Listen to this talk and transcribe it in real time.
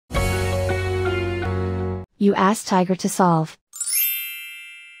You ask Tiger to solve.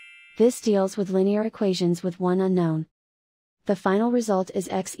 This deals with linear equations with one unknown. The final result is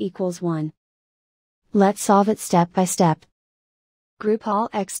x equals 1. Let's solve it step by step. Group all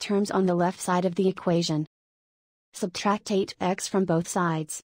x terms on the left side of the equation. Subtract 8x from both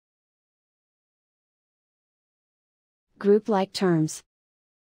sides. Group like terms.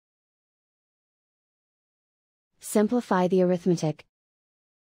 Simplify the arithmetic.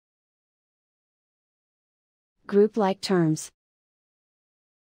 Group like terms.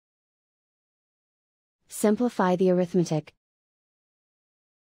 Simplify the arithmetic.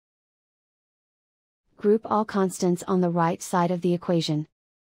 Group all constants on the right side of the equation.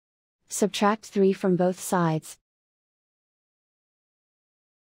 Subtract 3 from both sides.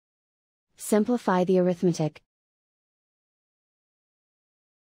 Simplify the arithmetic.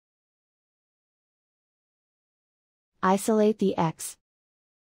 Isolate the x.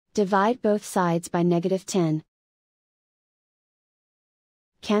 Divide both sides by -10.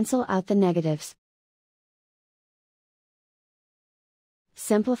 Cancel out the negatives.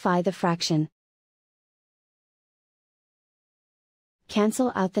 Simplify the fraction.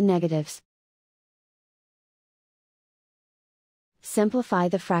 Cancel out the negatives. Simplify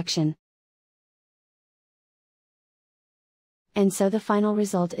the fraction. And so the final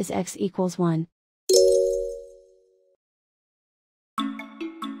result is x equals 1.